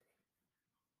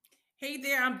Hey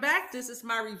there, I'm back. This is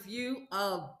my review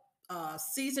of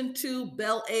season two,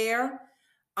 BelAir,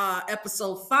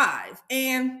 episode 5.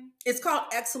 And it's called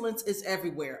Excellence is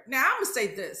Everywhere. Now, I'm going to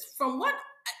say this from what,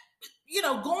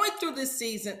 going through this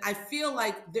season, I feel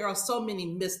like there are so many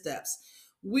missteps.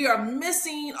 We are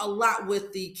missing a lot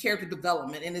with the character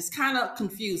development, and it's kind of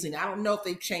confusing. I don't know if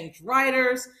they've changed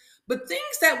writers, but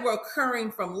things that were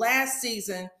occurring from last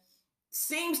season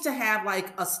seems to have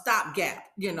like a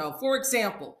stopgap. For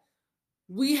example,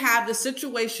 we have the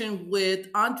situation with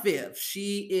Aunt Viv.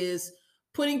 She is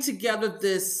putting together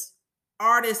this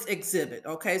artist exhibit.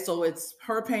 Okay, so it's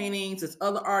her paintings, it's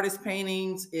other artist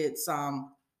paintings, it's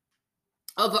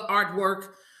other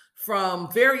artwork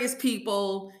from various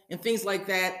people and things like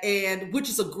that, and which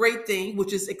is a great thing,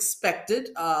 which is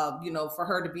expected. For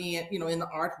her to be in the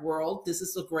art world, this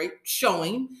is a great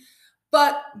showing.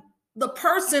 But the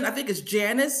person, I think it's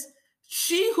Janice,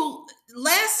 she who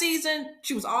last season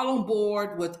she was all on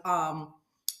board with Aunt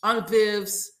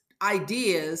Viv's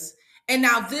ideas, and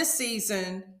now this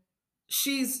season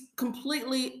she's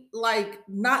completely like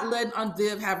not letting Aunt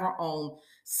Viv have her own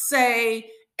say.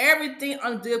 Everything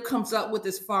Aunt Viv comes up with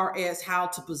as far as how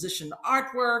to position the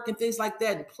artwork and things like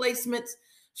that, and placements.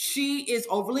 She is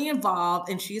overly involved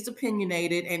and she's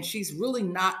opinionated and she's really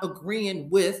not agreeing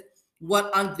with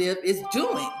what Aunt Viv is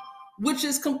doing, which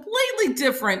is completely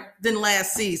different than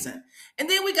last season. And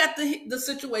then we got the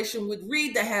situation with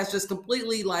Reed that has just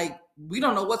completely like we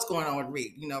don't know what's going on with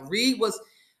Reed. Reed was,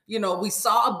 we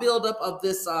saw a buildup of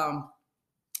this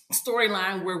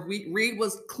storyline where Reed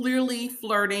was clearly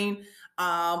flirting.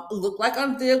 Looked like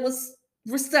Aunt Viv was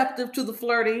receptive to the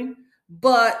flirting,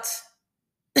 but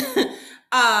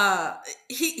uh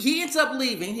he ends up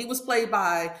leaving. He was played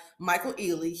by Michael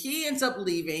Ealy. He ends up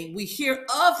leaving. We hear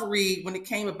of Reed when it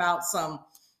came about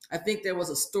I think there was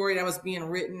a story that was being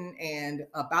written and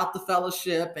about the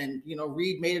fellowship, and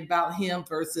Reed made it about him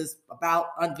versus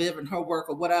about Aunt Viv and her work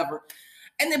or whatever.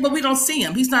 And then but we don't see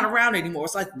him. He's not around anymore.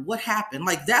 It's like, what happened?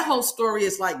 Like that whole story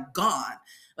is like gone.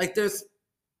 Like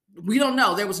we don't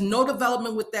know. There was no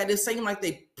development with that. It seemed like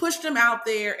they pushed him out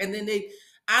there and then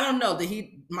I don't know that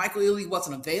Michael Ealy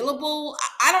wasn't available.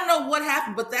 I don't know what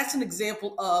happened, but that's an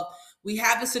example of we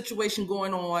have a situation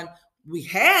going on. We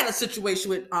had a situation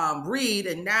with Reed,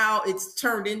 and now it's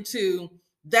turned into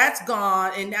that's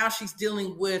gone, and now she's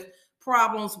dealing with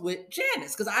problems with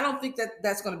Janice because I don't think that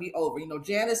that's going to be over.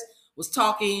 Janice was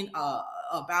talking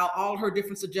about all her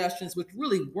different suggestions, which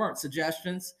really weren't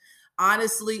suggestions.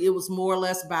 Honestly, it was more or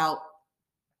less about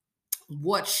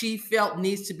what she felt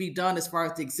needs to be done as far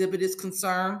as the exhibit is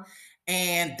concerned.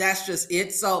 And that's just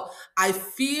it. So I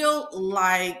feel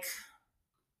like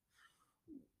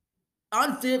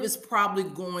Aunt Viv is probably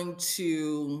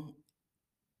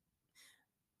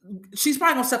she's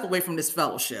probably going to step away from this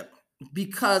fellowship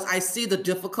because I see the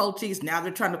difficulties. Now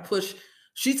they're trying to push.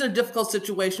 She's in a difficult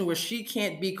situation where she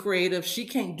can't be creative. She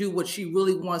can't do what she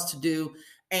really wants to do.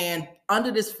 And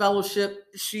under this fellowship,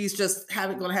 she's just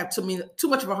going to have too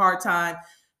much of a hard time.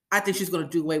 I think she's going to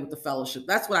do away with the fellowship.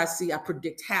 That's what I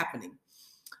predict happening.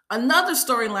 Another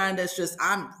storyline that's just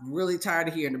I'm really tired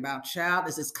of hearing about, child,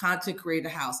 is this content creator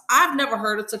house. I've never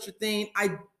heard of such a thing.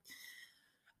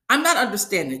 I'm not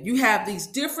understanding. You have these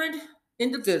different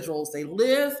individuals, they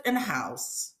live in a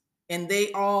house and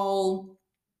they all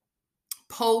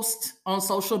post on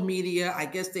social media. I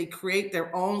guess they create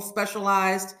their own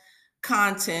specialized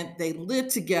content. They live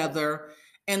together.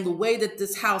 And the way that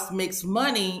this house makes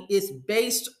money is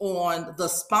based on the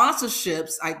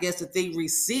sponsorships, I guess, that they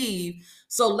receive.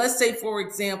 So let's say, for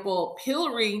example,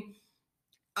 Hillary,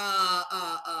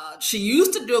 she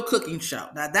used to do a cooking show.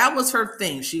 Now that was her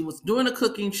thing. She was doing a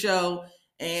cooking show,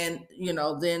 and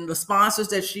then the sponsors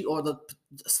the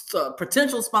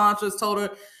potential sponsors told her,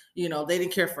 they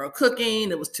didn't care for her cooking.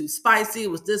 It was too spicy.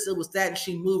 It was this, it was that, and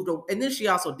she moved. And then she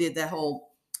also did that whole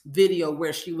video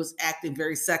where she was acting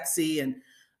very sexy and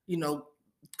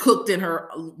cooked in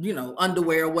her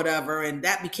underwear or whatever, and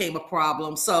that became a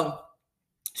problem. So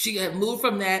she had moved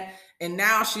from that, and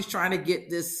now she's trying to get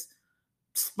this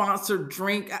sponsored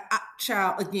drink.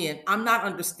 Child, again, I'm not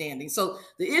understanding. So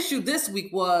the issue this week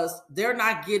was they're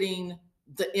not getting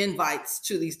the invites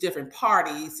to these different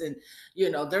parties, and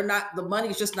they're not, the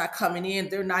money's just not coming in.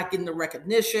 They're not getting the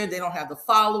recognition. They don't have the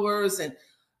followers, and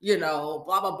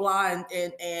blah blah blah.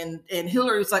 And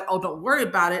Hillary's like, oh, don't worry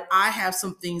about it. I have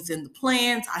some things in the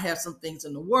plans. I have some things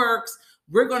in the works.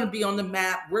 We're going to be on the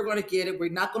map. We're going to get it. We're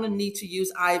not going to need to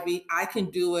use Ivy. I can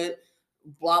do it.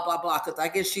 Blah blah blah. Because I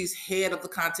guess she's head of the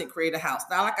content creator house.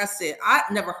 Now, like I said,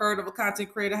 I've never heard of a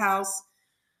content creator house,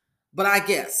 but I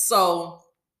guess so.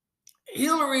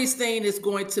 Hillary's thing is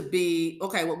going to be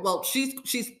okay. Well, she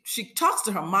talks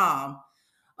to her mom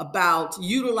about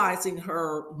utilizing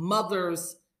her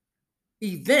mother's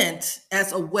event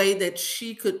as a way that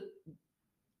she could,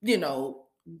 you know,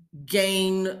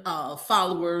 gain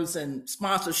followers and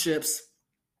sponsorships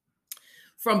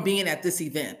from being at this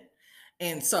event.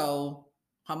 And so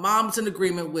her mom's in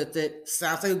agreement with it.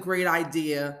 Sounds like a great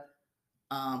idea.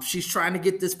 She's trying to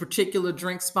get this particular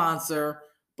drink sponsor,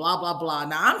 blah, blah, blah.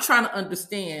 Now, I'm trying to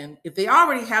understand if they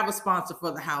already have a sponsor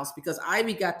for the house because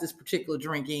Ivy got this particular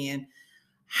drink in,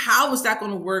 how is that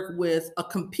going to work with a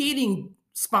competing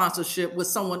sponsorship with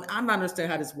someone? I'm not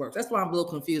understanding how this works. That's why I'm a little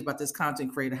confused about this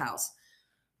content creator house.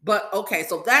 But okay,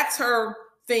 so that's her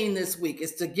thing this week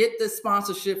is to get this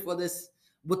sponsorship for this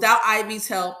without Ivy's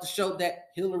help to show that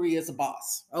Hillary is a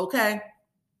boss. Okay.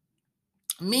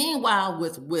 Meanwhile,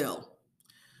 with Will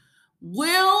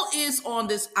is on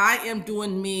this I am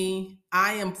doing me,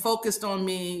 I am focused on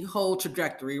me whole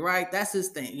trajectory, right? That's his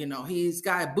thing. You know, he's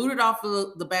got booted off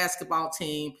of the basketball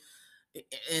team,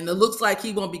 and it looks like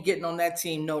he won't be getting on that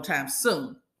team no time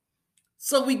soon.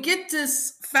 So we get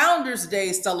this Founders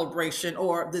Day celebration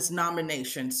or this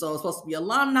nomination. So it's supposed to be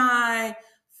alumni,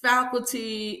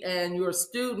 faculty, and your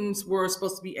students were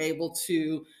supposed to be able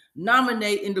to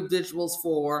nominate individuals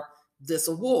for this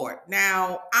award.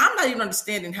 Now, I'm not even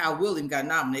understanding how William got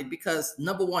nominated because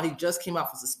number one, he just came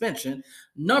off of suspension.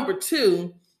 Number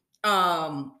two,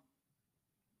 I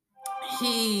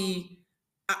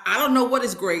don't know what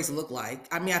his grades look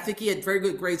like. I mean, I think he had very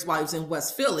good grades while he was in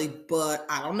West Philly, but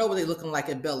I don't know what they're looking like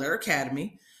at BelAir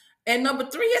Academy. And number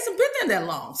three, he hasn't been there that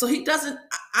long. So he doesn't,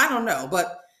 I don't know.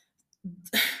 But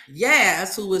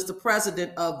Yaz, who is the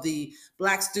president of the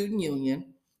Black Student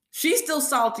Union, she's still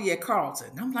salty at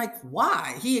Carlton. I'm like,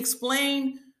 why? He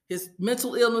explained his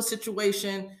mental illness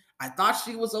situation. I thought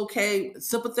she was okay,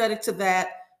 sympathetic to that.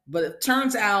 But it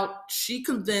turns out she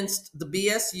convinced the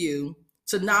BSU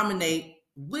to nominate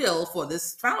Will for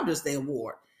this Founders Day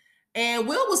award. And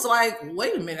Will was like,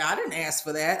 wait a minute, I didn't ask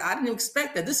for that. I didn't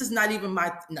expect that. This is not even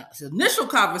my no. The initial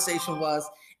conversation was,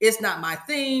 it's not my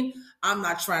thing. I'm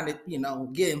not trying to,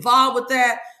 get involved with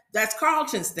that. That's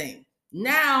Carlton's thing.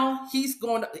 Now he's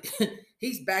going to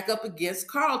he's back up against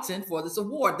Carlton for this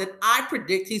award that I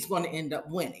predict he's going to end up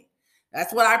winning.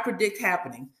 That's what I predict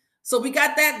happening. So we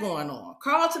got that going on.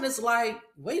 Carlton is like,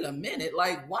 wait a minute,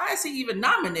 like, why is he even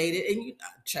nominated? And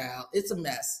child, it's a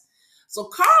mess. So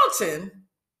Carlton,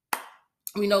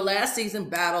 we know last season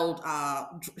battled,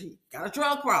 he got a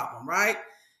drug problem, right?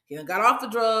 He got off the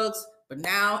drugs, but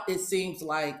now it seems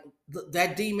like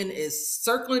that demon is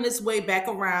circling its way back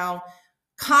around.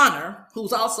 Connor,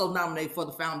 who's also nominated for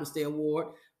the Founders Day Award,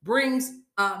 brings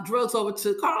drugs over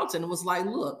to Carlton and was like,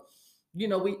 look,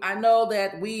 I know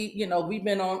that we've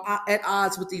been on at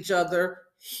odds with each other.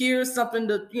 Here's something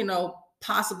to,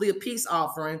 possibly a peace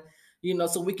offering,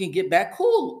 so we can get back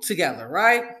cool together,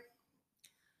 right?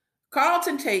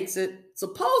 Carlton takes it.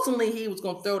 Supposedly he was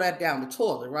going to throw that down the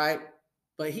toilet, right?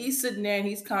 But he's sitting there and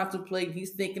he's contemplating,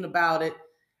 he's thinking about it.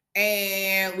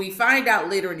 And we find out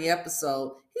later in the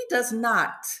episode, he does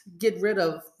not get rid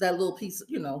of that little piece,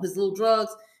 his little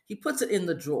drugs. He puts it in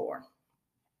the drawer.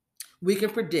 We can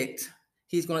predict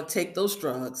he's going to take those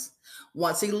drugs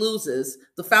once he loses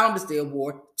the Founders Day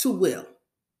Award to Will.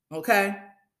 Okay?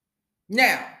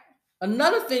 Now,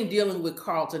 another thing dealing with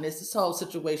Carlton is this whole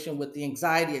situation with the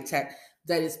anxiety attack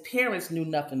that his parents knew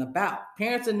nothing about.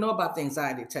 Parents didn't know about the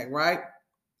anxiety attack, right?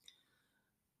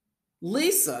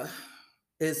 Lisa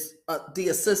is the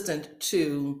assistant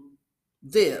to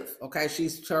Viv. Okay?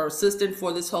 She's her assistant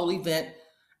for this whole event.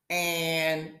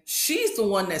 And she's the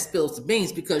one that spills the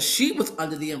beans because she was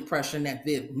under the impression that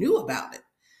Viv knew about it.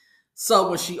 So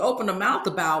when she opened her mouth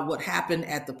about what happened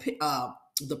at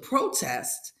the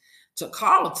protest to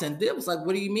Carlton, Viv was like,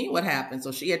 what do you mean what happened?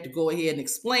 So she had to go ahead and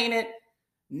explain it.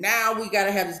 Now we got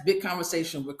to have this big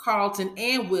conversation with Carlton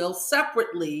and Will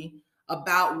separately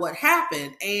about what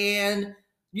happened. And,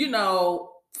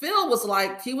 Phil was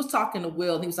like, he was talking to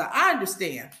Will and he was like, I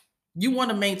understand. You want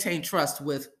to maintain trust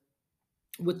with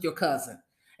your cousin.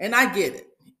 And I get it.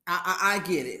 I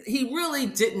get it. He really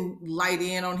didn't light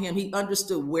in on him. He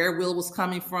understood where Will was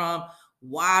coming from,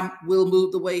 why Will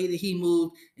moved the way that he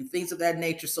moved, and things of that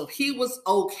nature. So he was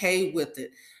okay with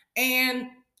it. And,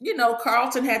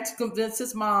 Carlton had to convince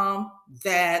his mom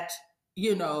that,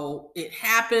 it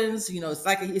happens. It's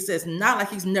like he says, not like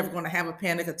he's never going to have a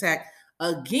panic attack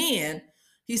again.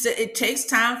 He said it takes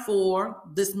time for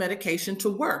this medication to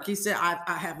work. He said,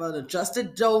 I have an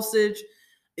adjusted dosage.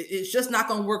 It's just not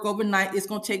going to work overnight. It's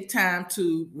going to take time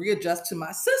to readjust to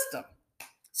my system.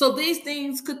 So these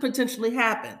things could potentially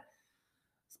happen.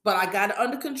 but I got it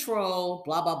under control,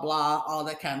 blah, blah, blah, all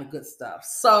that kind of good stuff.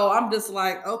 So I'm just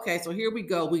like, okay, so here we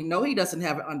go. We know he doesn't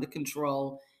have it under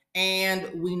control, and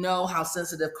we know how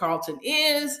sensitive Carlton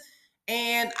is.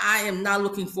 And I am not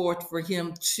looking forward for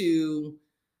him to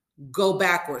go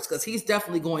backwards, because he's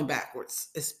definitely going backwards,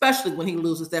 especially when he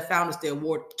loses that Founders Day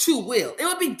award to Will. It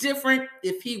would be different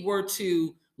if he were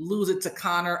to lose it to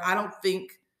Connor. I don't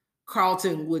think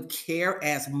Carlton would care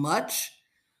as much,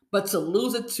 but to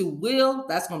lose it to Will,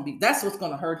 that's what's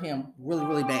gonna hurt him really,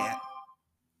 really bad.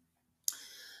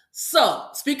 So,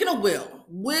 speaking of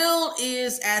Will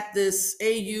is at this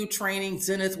AU training,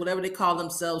 Zenith, whatever they call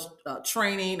themselves,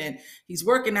 training, and he's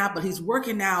working out, but he's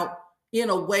working out in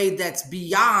a way that's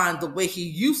beyond the way he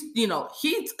used.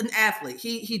 He's an athlete.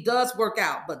 He does work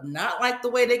out, but not like the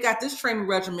way they got this training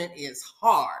regimen is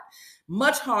hard,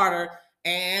 much harder,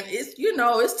 and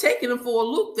it's taking him for a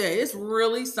loop there. It's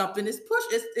really something.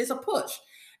 It's a push.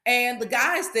 And the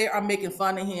guys there are making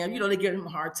fun of him. They give him a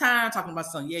hard time, talking about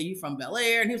something. Yeah, you from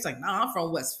BelAir. And he was like, no, I'm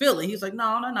from West Philly. He was like,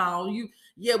 no.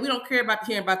 We don't care about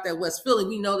hearing about that West Philly.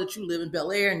 We know that you live in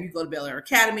BelAir and you go to BelAir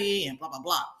Academy and blah, blah,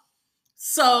 blah.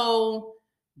 So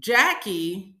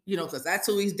Jackie, because that's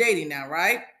who he's dating now,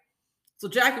 right? So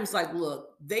Jackie was like,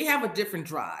 look, they have a different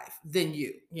drive than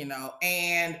you,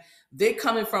 and they're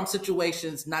coming from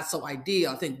situations not so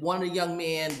ideal. I think one of the young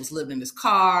men was living in his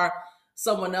car.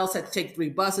 Someone else had to take 3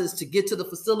 buses to get to the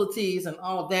facilities and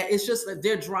all of that. It's just that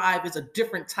their drive is a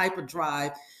different type of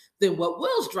drive than what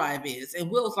Will's drive is. And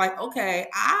Will's like, okay,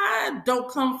 I don't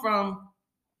come from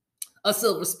a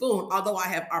silver spoon. Although I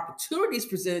have opportunities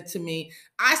presented to me,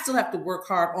 I still have to work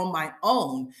hard on my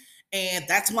own. And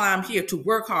that's why I'm here, to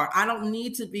work hard. I don't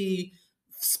need to be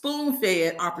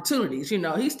spoon-fed opportunities.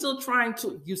 He's still trying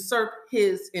to usurp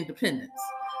his independence.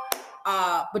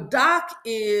 But Doc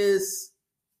is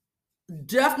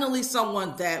definitely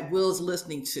someone that Will's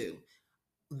listening to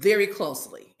very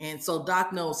closely. And so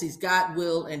Doc knows he's got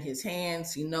Will in his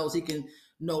hands. He knows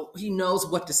he knows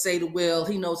what to say to Will.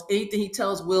 He knows anything he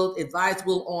tells Will, advise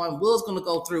Will on, Will's going to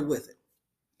go through with it.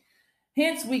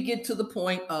 Hence, we get to the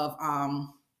point of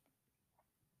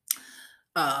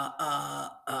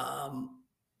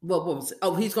what was it?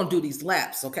 Oh, he's going to do these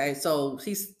laps. Okay. So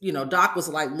Doc was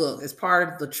like, look, as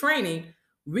part of the training,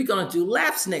 we're going to do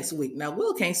laps next week. Now,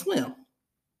 Will can't swim.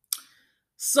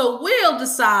 So Will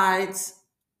decides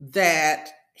that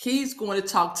he's going to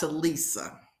talk to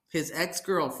Lisa, his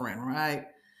ex-girlfriend, right?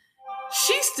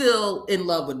 She's still in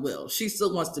love with Will. She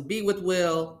still wants to be with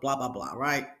Will, blah, blah, blah,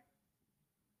 right?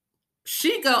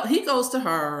 He goes to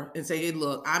her and say, hey,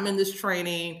 look, I'm in this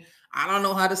training. I don't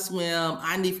know how to swim.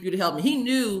 I need for you to help me.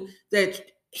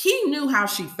 He knew how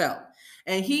she felt.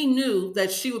 And he knew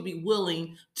that she would be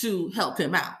willing to help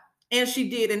him out. And she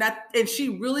did. And she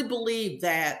really believed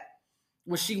that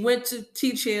when she went to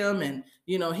teach him, and,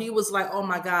 he was like, oh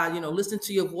my God, listen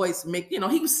to your voice.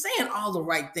 He was saying all the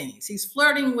right things. He's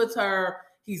flirting with her.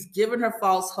 He's giving her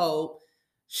false hope.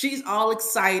 She's all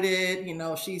excited.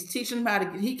 She's teaching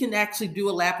him he can actually do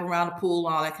a lap around the pool,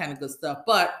 all that kind of good stuff.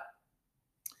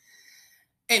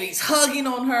 And he's hugging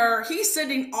on her. He's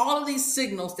sending all of these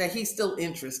signals that he's still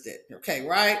interested. Okay,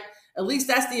 right? At least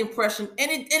that's the impression. And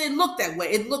it looked that way.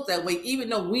 It looked that way, even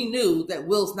though we knew that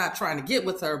Will's not trying to get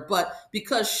with her. But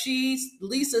because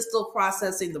Lisa's still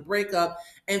processing the breakup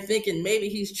and thinking maybe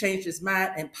he's changed his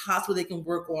mind and possibly they can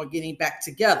work on getting back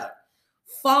together.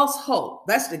 False hope.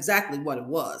 That's exactly what it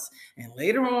was. And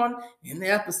later on in the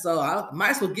episode, I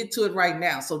might as well get to it right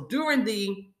now. So during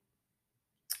the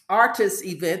artist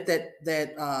event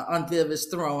that Unviv is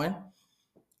throwing,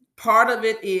 part of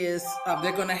it is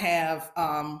they're going to have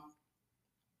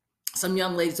some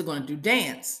young ladies are going to do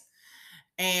dance.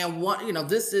 And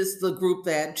this is the group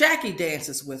that Jackie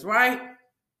dances with, right?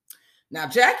 Now,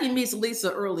 Jackie meets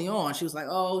Lisa early on. She was like,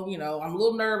 oh, I'm a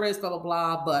little nervous, blah, blah,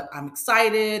 blah, but I'm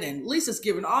excited. And Lisa's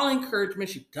giving all encouragement.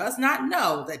 She does not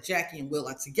know that Jackie and Will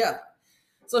are together.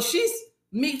 So she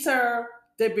meets her.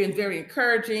 They've been very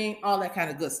encouraging, all that kind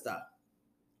of good stuff.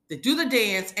 They do the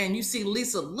dance, and you see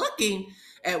Lisa looking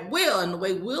at Will, and the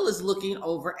way Will is looking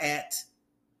over at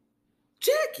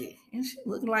Jackie. And she's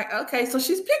looking like, okay, so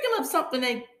she's picking up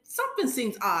something. Something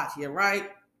seems odd here, right?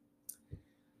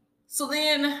 So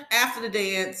then after the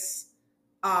dance,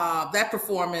 that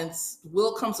performance,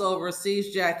 Will comes over,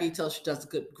 sees Jackie, tells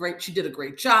she did a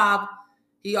great job.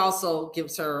 He also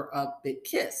gives her a big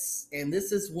kiss. And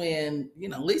this is when,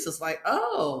 Lisa's like,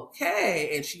 oh,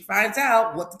 okay. And she finds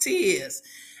out what the tea is.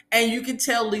 And you can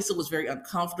tell Lisa was very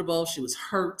uncomfortable. She was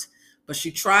hurt, but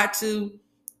she tried to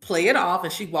play it off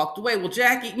and she walked away. Well,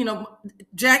 Jackie,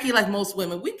 like most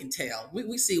women, we can tell.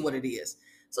 We see what it is.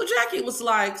 So Jackie was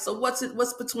like, so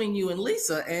what's between you and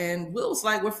Lisa? And Will was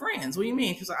like, we're friends. What do you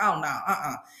mean? She's like, oh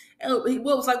no, And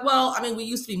Will was like, well, I mean, we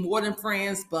used to be more than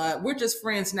friends, but we're just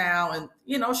friends now. And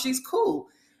she's cool.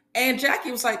 And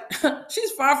Jackie was like,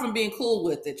 she's far from being cool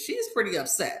with it. She's pretty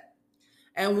upset.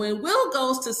 And when Will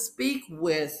goes to speak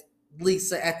with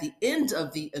Lisa at the end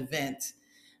of the event,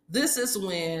 this is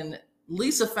when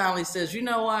Lisa finally says, you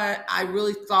know what? I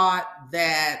really thought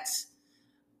that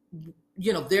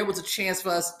there was a chance for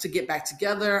us to get back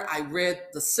together. I read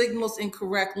the signals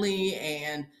incorrectly,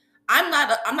 and I'm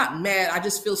not mad. I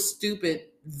just feel stupid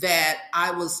that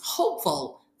I was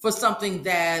hopeful for something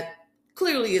that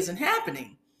clearly isn't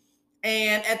happening.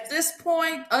 And at this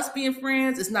point, us being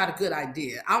friends is not a good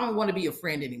idea. I don't want to be a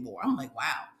friend anymore. I'm like,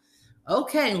 wow.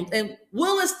 Okay. And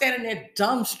Will is standing there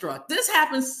dumbstruck. This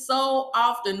happens so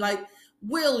often. Like,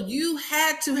 Will, you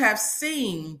had to have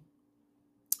seen.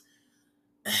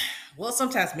 Well,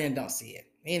 sometimes men don't see it.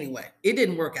 Anyway, it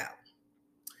didn't work out.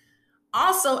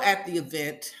 Also at the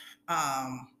event,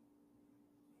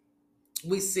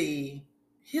 we see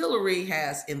Hillary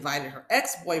has invited her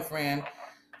ex-boyfriend,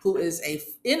 who is a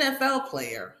NFL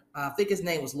player. I think his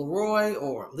name was Leroy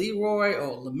or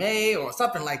LeMay or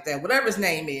something like that. Whatever his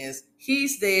name is,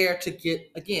 he's there to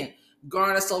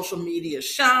garner social media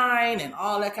shine and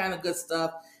all that kind of good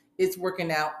stuff. It's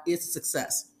working out. It's a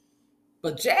success.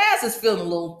 But Jazz is feeling a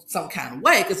little some kind of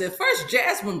way because at first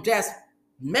when Jazz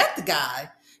met the guy,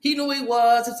 he knew who he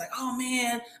was. It's like, oh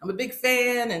man, I'm a big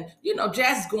fan. And,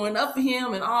 Jazz is going up for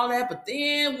him and all that. But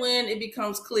then when it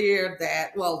becomes clear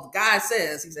that, well, the guy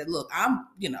says, he said, look, I'm,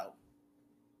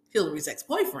 Hillary's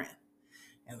ex-boyfriend.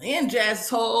 And then Jazz's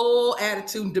whole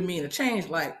attitude and demeanor changed,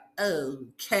 like,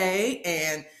 okay.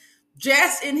 And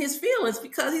Jazz in his feelings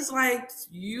because he's like,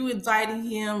 you inviting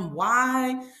him?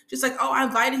 Why? She's like, oh, I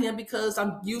invited him because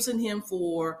I'm using him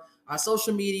for our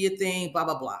social media thing, blah,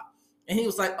 blah, blah. And he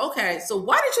was like, okay, so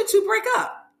why did you two break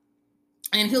up?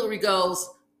 And Hillary goes,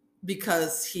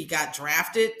 because he got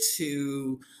drafted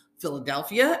to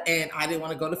Philadelphia and I didn't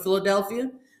want to go to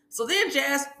Philadelphia. So then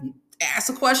Jazz asked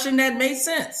a question that made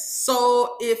sense.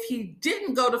 So if he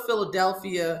didn't go to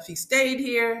Philadelphia, if he stayed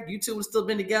here, you two would have still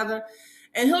been together.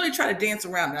 And Hillary tried to dance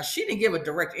around. Now, she didn't give a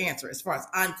direct answer as far as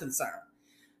I'm concerned.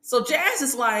 So Jazz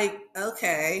is like,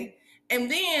 okay. And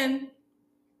then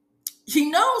he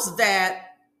knows that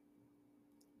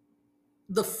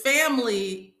the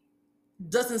family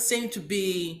doesn't seem to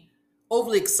be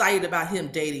overly excited about him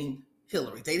dating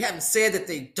Hillary. They haven't said that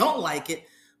they don't like it,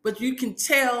 but you can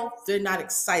tell they're not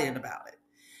excited about it.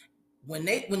 When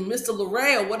Mr.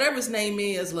 Leray or whatever his name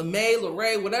is,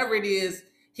 Leray, whatever it is,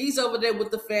 he's over there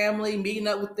with the family, meeting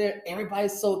up with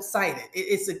everybody's so excited.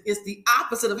 It's the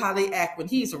opposite of how they act when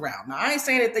he's around. Now, I ain't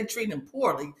saying that they treat him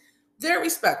poorly. They're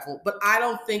respectful, but I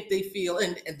don't think they feel,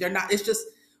 and they're not, it's just,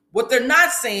 what they're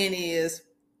not saying is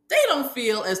they don't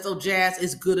feel as though Jazz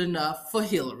is good enough for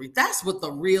Hillary. That's what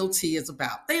the real tea is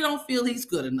about. They don't feel he's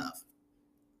good enough.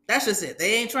 That's just it.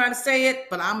 They ain't trying to say it,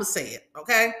 but I'm going to say it,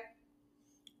 okay?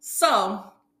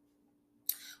 So,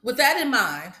 with that in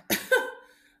mind,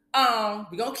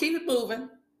 we're going to keep it moving.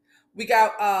 We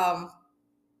got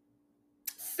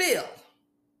Phil.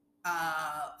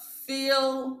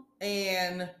 Phil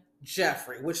and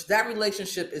Jeffrey, which that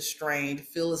relationship is strained.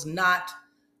 Phil is not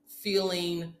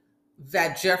feeling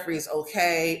that Jeffrey is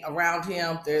okay around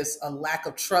him. There's a lack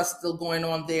of trust still going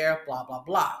on there, blah, blah,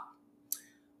 blah.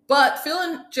 But Phil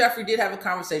and Jeffrey did have a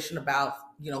conversation about,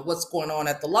 what's going on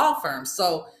at the law firm.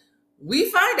 So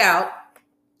we find out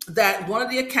that one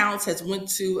of the accounts has went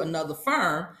to another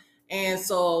firm. And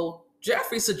so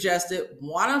Jeffrey suggested,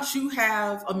 why don't you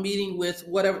have a meeting with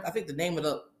whatever, I think the name of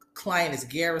the client is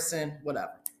Garrison,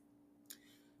 whatever.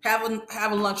 Have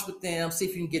a lunch with them, see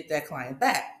if you can get that client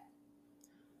back.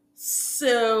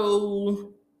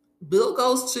 So Bill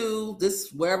goes to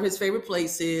this, wherever his favorite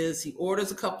place is. He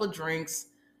orders a couple of drinks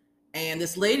and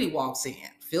this lady walks in.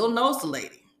 Phil knows the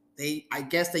lady. I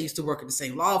guess they used to work at the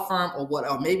same law firm or what,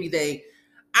 or maybe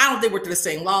I don't think they worked at the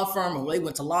same law firm or they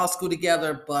went to law school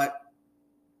together, but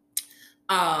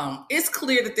it's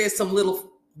clear that there's some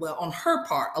on her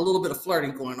part, a little bit of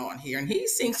flirting going on here. And he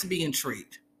seems to be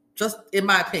intrigued, just in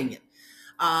my opinion.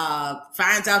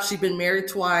 Finds out she's been married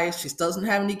twice. She doesn't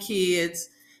have any kids.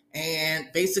 And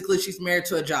basically she's married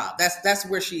to a job. That's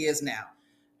where she is now.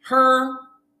 Her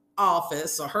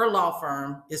office or her law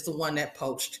firm is the one that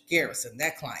poached Garrison,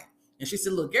 that client. And she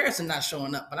said, look, Garrison not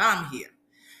showing up, but I'm here.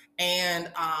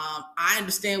 And I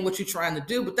understand what you're trying to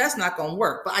do, but that's not going to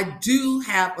work. But I do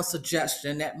have a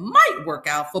suggestion that might work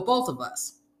out for both of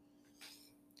us.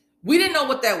 We didn't know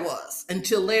what that was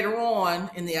until later on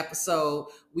in the episode.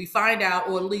 We find out,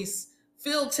 or at least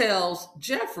Phil tells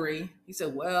Jeffrey, he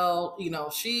said, well,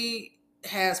 she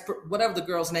has whatever the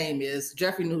girl's name is.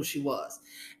 Jeffrey knew who she was.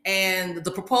 And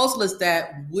the proposal is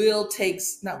that Phil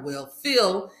takes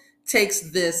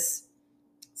this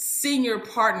senior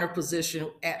partner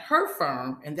position at her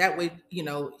firm. And that way,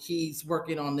 he's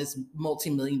working on this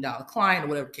multi-million-dollar client or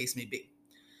whatever the case may be.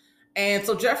 And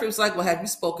so Jeffrey was like, well, have you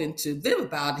spoken to them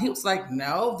about it? He was like,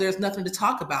 no, there's nothing to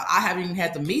talk about. I haven't even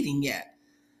had the meeting yet.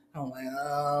 I'm like,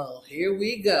 oh, here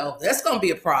we go. That's going to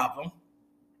be a problem.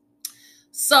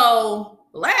 So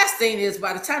the last thing is,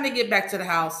 by the time they get back to the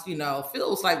house, Phil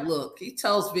was like, look, he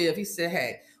tells Viv, he said,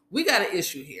 hey, we got an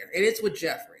issue here. And it's with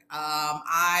Jeffrey.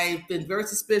 I've been very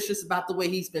suspicious about the way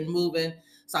he's been moving.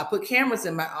 So I put cameras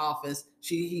in my office.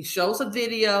 He shows a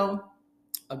video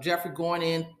of Jeffrey going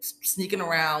in, sneaking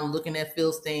around, looking at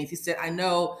Phil's things. He said, I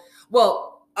know. Well,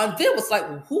 Viv was like,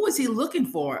 well, who is he looking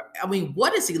for? I mean,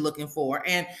 what is he looking for?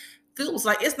 And Phil was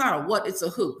like, it's not a what, it's a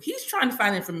who. He's trying to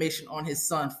find information on his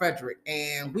son, Frederick,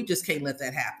 and we just can't let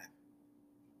that happen.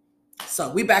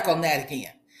 So we back on that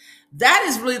again. That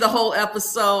is really the whole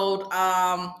episode.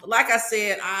 Like I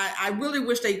said, I really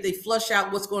wish they flush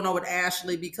out what's going on with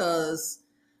Ashley, because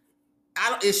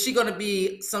is she going to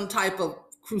be some type of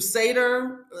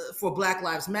crusader for Black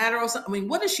Lives Matter or something? I mean,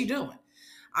 what is she doing?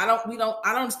 I don't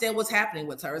understand what's happening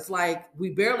with her. It's like we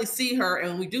barely see her,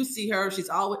 and when we do see her, she's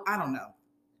always, I don't know,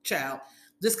 child.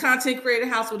 This content creator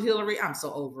house with Hillary, I'm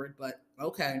so over it, but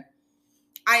okay.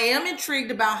 I am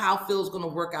intrigued about how Phil's going to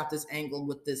work out this angle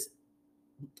with this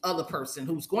other person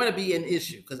who's going to be an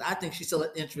issue, because I think she's still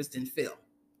an interest in Phil.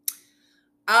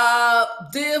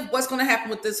 Viv, what's going to happen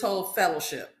with this whole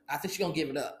fellowship? I think she's going to give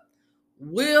it up.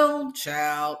 Will,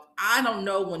 child, I don't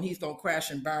know when he's going to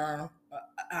crash and burn.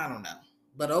 I don't know.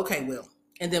 But okay, Will.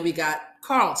 And then we got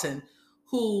Carlton,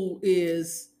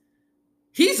 he's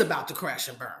about to crash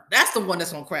and burn. That's the one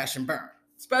that's going to crash and burn,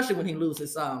 especially when he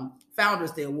loses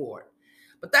Founders Day award.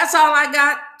 But that's all I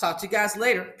got. Talk to you guys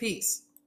later. Peace.